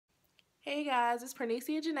Hey guys, it's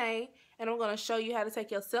Pernicia Janae, and I'm going to show you how to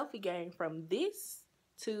take your selfie game from this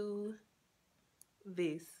to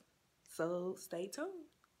this. So stay tuned.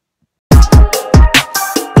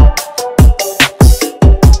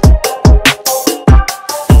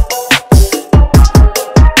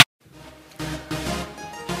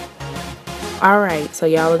 Alright, so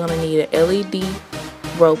y'all are going to need an LED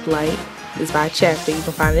rope light. It's by Chapter. You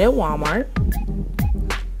can find it at Walmart.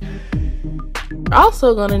 You're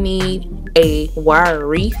also going to need a wire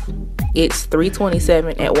wreath. It's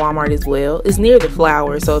 $3.27 at Walmart as well. It's near the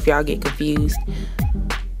flower, so if y'all get confused.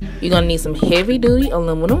 You're going to need some heavy duty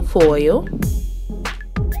aluminum foil.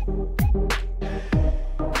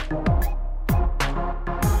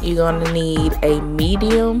 You're going to need a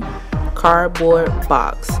medium cardboard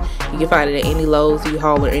box. You can find it at any Lowe's,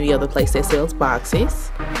 U-Haul, or any other place that sells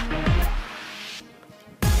boxes.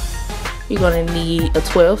 You're going to need a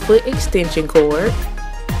 12-foot extension cord.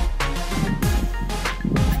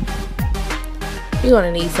 You're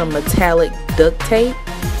going to need some metallic duct tape.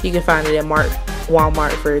 You can find it at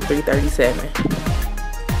Walmart for $3.37.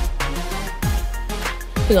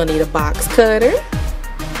 You're going to need a box cutter,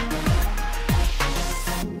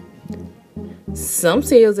 some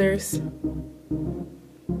scissors,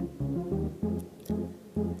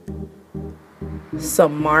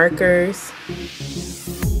 some markers,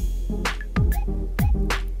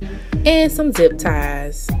 and some zip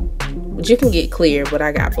ties. But you can get clear, but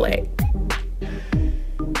I got black.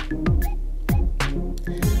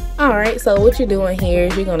 Alright, so what you're doing here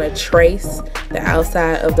is you're going to trace the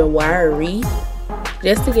outside of the wire wreath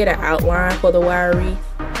just to get an outline for the wire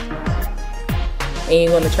wreath. And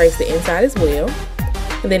you're going to trace the inside as well.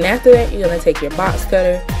 And then after that, you're going to take your box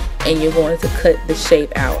cutter and you're going to cut the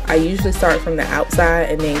shape out. I usually start from the outside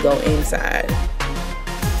and then go inside.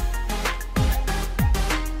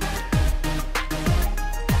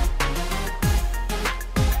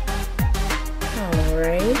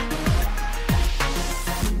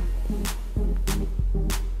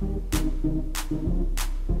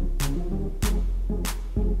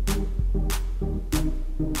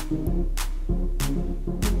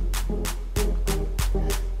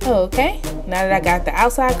 Okay, now that I got the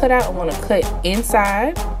outside cut out, I'm going to cut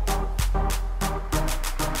inside.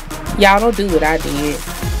 Y'all don't do what I did.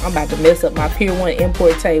 I'm about to mess up my Pier 1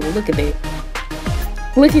 import table. Look at that.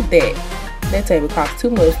 Look at that. That table costs too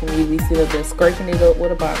much for me to be sitting up there scraping it up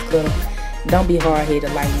with a box cutter. Don't be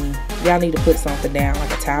hard-headed like me. Y'all need to put something down,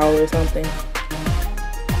 like a towel or something.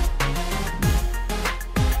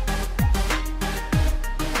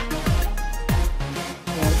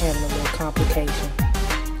 I'm having a little complication.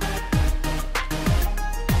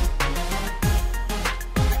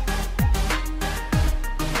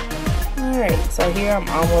 Alright, so here I'm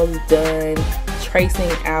almost done tracing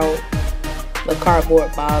out the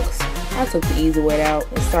cardboard box. I took the easy way out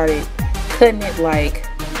and started cutting it like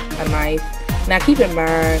a knife. Now keep in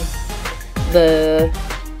mind, the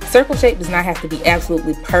circle shape does not have to be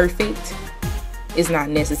absolutely perfect. It's not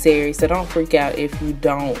necessary, so don't freak out if you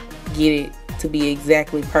don't get it to be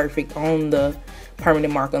exactly perfect on the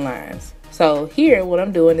permanent marker lines. So here what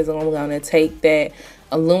I'm doing is I'm going to take that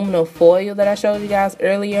aluminum foil that I showed you guys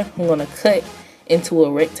earlier. I'm going to cut into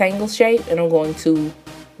a rectangle shape and I'm going to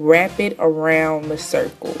wrap it around the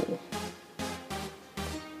circle.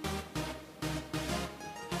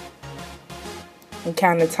 And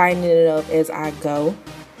kind of tighten it up as I go,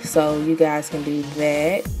 so you guys can do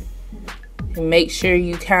that. And make sure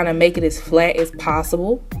you kind of make it as flat as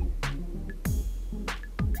possible.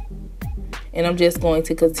 And I'm just going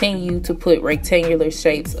to continue to put rectangular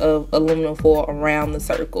shapes of aluminum foil around the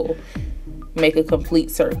circle. Make a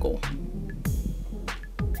complete circle.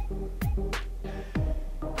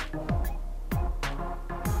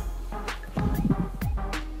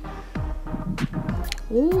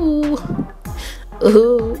 Ooh.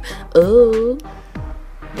 Ooh. Ooh.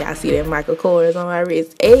 Y'all see that Michael Kors on my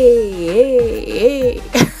wrist? Hey, hey, hey.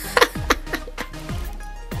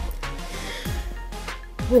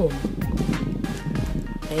 Ooh.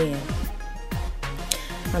 Man,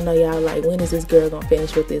 I know y'all like, when is this girl gonna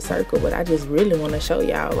finish with this circle? But I just really want to show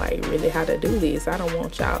y'all like really how to do this. I don't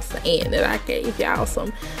want y'all saying that I gave y'all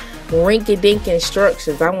some rinky-dink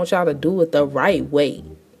instructions. I want y'all to do it the right way.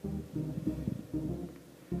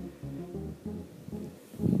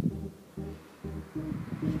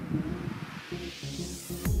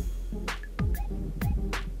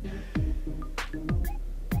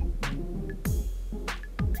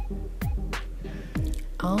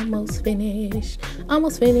 Almost finished,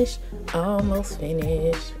 almost finished, almost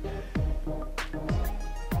finished.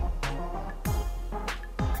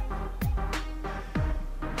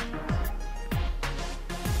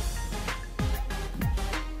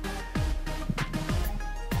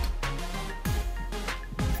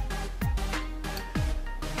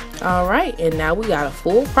 All right, and now we got a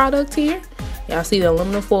full product here. Y'all see the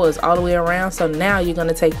aluminum foil is all the way around. So now you're going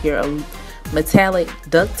to take your metallic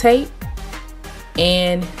duct tape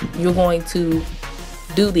and you're going to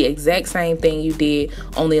do the exact same thing you did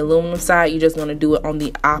on the aluminum side. You're just going to do it on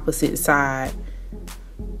the opposite side.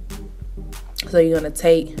 So you're going to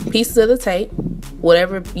take pieces of the tape,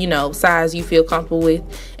 whatever, you know, size you feel comfortable with,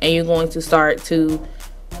 and you're going to start to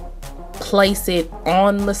place it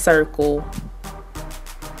on the circle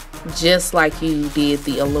just like you did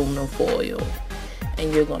the aluminum foil.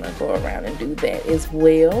 And you're going to go around and do that as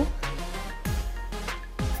well.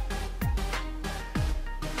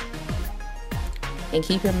 And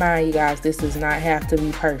keep in mind, you guys, this does not have to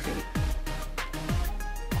be perfect.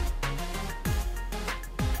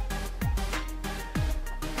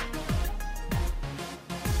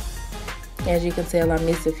 As you can tell, I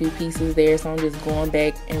missed a few pieces there, so I'm just going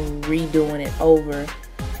back and redoing it over.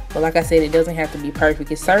 But like I said, it doesn't have to be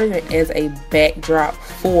perfect. It's serving as a backdrop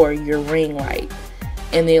for your ring light.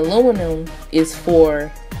 And the aluminum is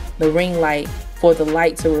for the ring light, for the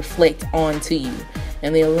light to reflect onto you.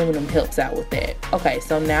 And the aluminum helps out with that. Okay,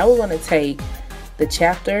 so now we're going to take the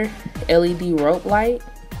chapter LED rope light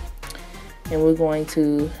and we're going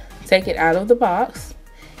to take it out of the box.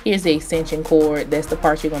 Here's the extension cord. That's the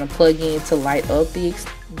part you're going to plug in to light up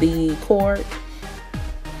the cord.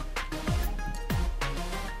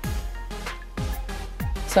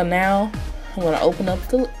 So now I'm going to open up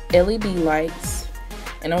the LED lights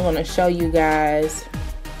and I'm going to show you guys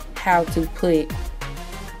how to put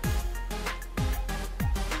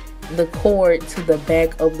the cord to the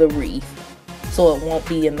back of the wreath so it won't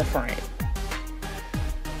be in the front.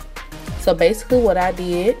 So basically what I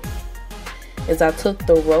did is I took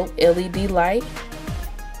the rope LED light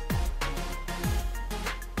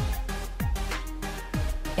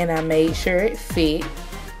and I made sure it fit.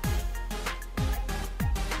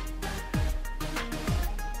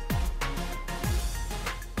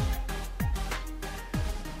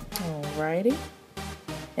 Alrighty.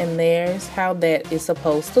 And there's how that is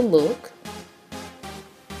supposed to look.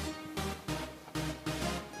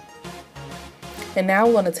 And now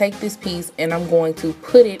I'm going to take this piece and I'm going to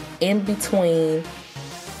put it in between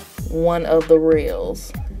one of the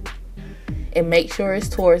rails. And make sure it's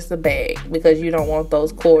towards the back because you don't want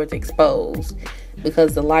those cords exposed.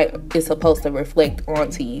 Because the light is supposed to reflect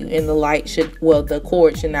onto you. And the light should, well, the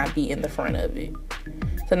cord should not be in the front of it.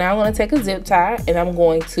 So now I'm going to take a zip tie and I'm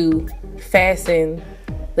going to fasten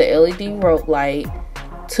the LED rope light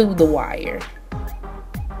to the wire.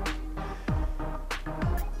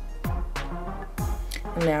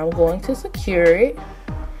 And now I'm going to secure it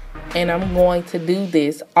and I'm going to do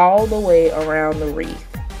this all the way around the wreath.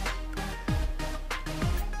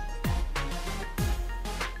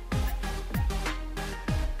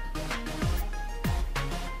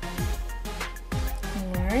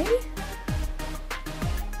 Alright.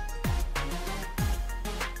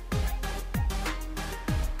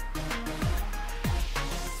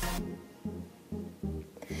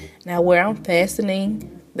 Now where I'm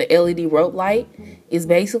fastening the LED rope light is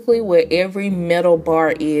basically where every metal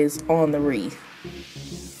bar is on the wreath.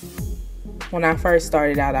 When I first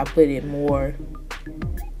started out, I put it more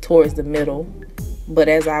towards the middle, but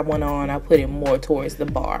as I went on, I put it more towards the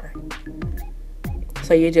bar.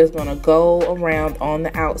 So you're just gonna go around on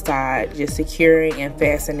the outside, just securing and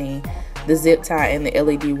fastening the zip tie and the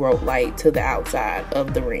LED rope light to the outside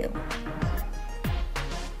of the rim.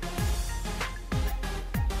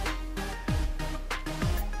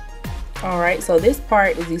 Alright, so this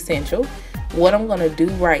part is essential. What I'm going to do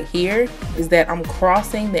right here is that I'm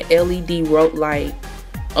crossing the LED rope light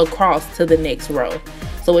across to the next row.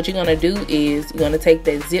 So what you're going to do is you're going to take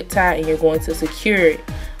that zip tie and you're going to secure it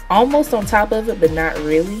almost on top of it, but not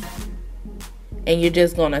really. And you're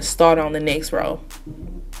just going to start on the next row.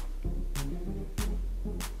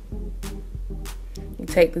 You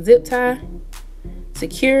take the zip tie,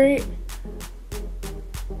 secure it,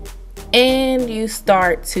 and you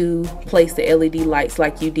start to place the LED lights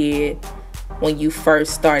like you did when you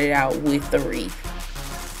first started out with the wreath.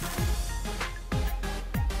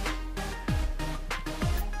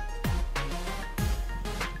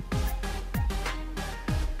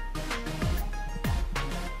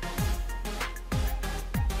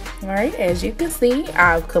 Alright, as you can see,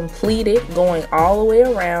 I've completed going all the way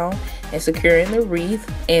around and securing the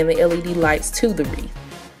wreath and the LED lights to the wreath.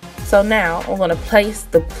 So now I'm going to place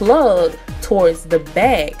the plug towards the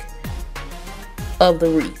back of the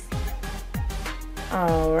wreath.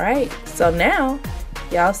 Alright, so now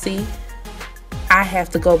y'all see I have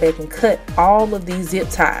to go back and cut all of these zip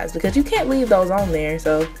ties because you can't leave those on there.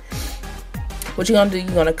 So what you're going to do,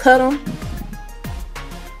 you're going to cut them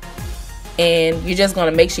And you're just going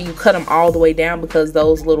to make sure you cut them all the way down, because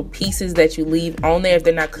those little pieces that you leave on there, if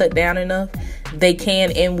they're not cut down enough, they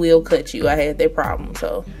can and will cut you. I had that problem.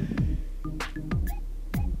 So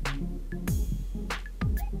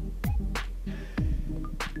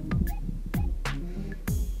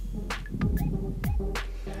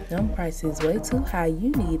them prices way too high. You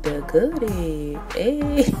need the goodie.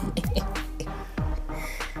 Hey.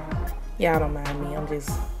 Y'all don't mind me. I'm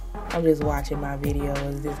just watching my video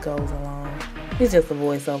as this goes along. It's just a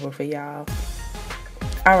voiceover for y'all.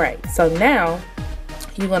 Alright, so now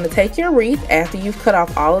you're going to take your wreath after you've cut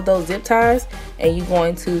off all of those zip ties, and you're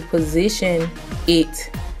going to position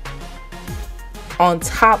it on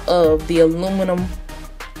top of the aluminum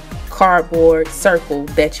cardboard circle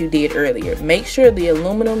that you did earlier. Make sure the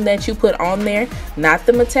aluminum that you put on there, not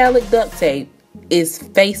the metallic duct tape, is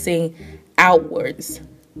facing outwards,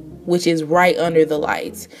 which is right under the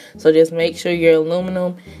lights. So just make sure your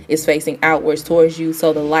aluminum is facing outwards towards you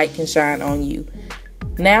so the light can shine on you.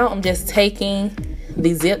 Now I'm just taking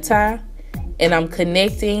the zip tie and I'm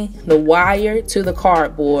connecting the wire to the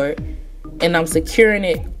cardboard, and I'm securing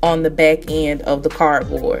it on the back end of the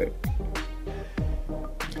cardboard.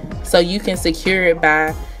 So you can secure it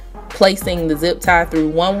by placing the zip tie through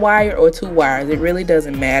one wire or two wires. It really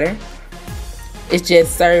doesn't matter. It's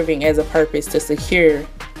just serving as a purpose to secure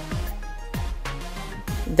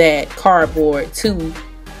that cardboard to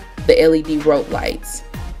the LED rope lights.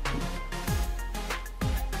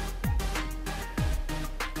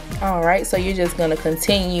 Alright, so you're just going to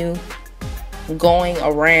continue going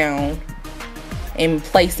around and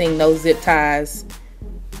placing those zip ties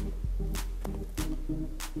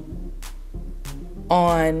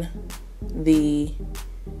on the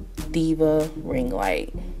DIVA ring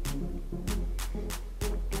light.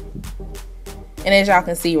 And as y'all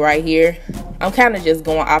can see right here, I'm kind of just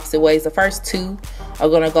going opposite ways. The first two are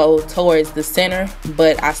going to go towards the center,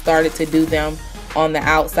 but I started to do them on the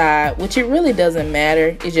outside, which it really doesn't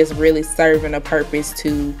matter. It's just really serving a purpose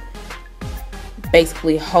to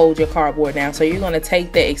basically hold your cardboard down. So you're going to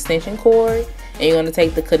take the extension cord and you're going to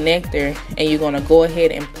take the connector and you're going to go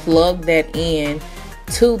ahead and plug that in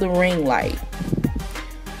to the ring light.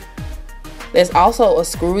 There's also a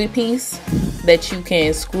screwy piece that you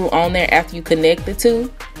can screw on there after you connect the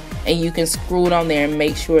two, and you can screw it on there and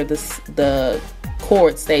make sure the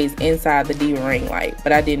cord stays inside the DIVA ring light,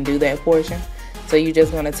 but I didn't do that portion. So you're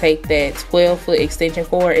just going to take that 12-foot extension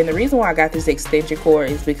cord, and the reason why I got this extension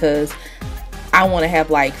cord is because I want to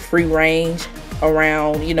have like free range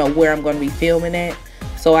around, you know, where I'm going to be filming at.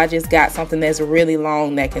 So I just got something that's really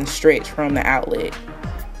long that can stretch from the outlet.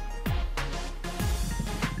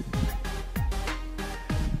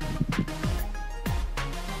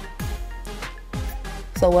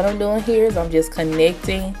 So what I'm doing here is I'm just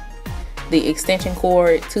connecting the extension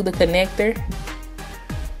cord to the connector.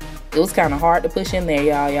 It was kind of hard to push in there,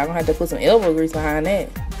 y'all. Y'all gonna have to put some elbow grease behind that.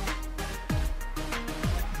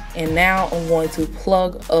 And now I'm going to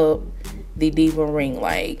plug up the DIVA ring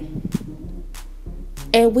light.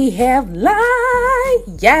 And we have light!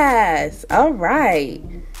 Yes! Alright.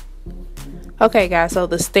 Okay guys, so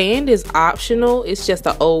the stand is optional. It's just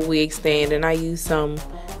an old wig stand, and I use some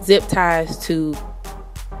zip ties to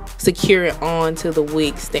secure it onto the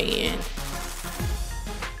wig stand.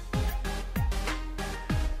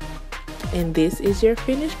 And this is your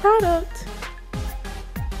finished product.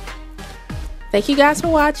 Thank you guys for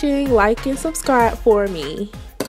watching. Like and subscribe for me.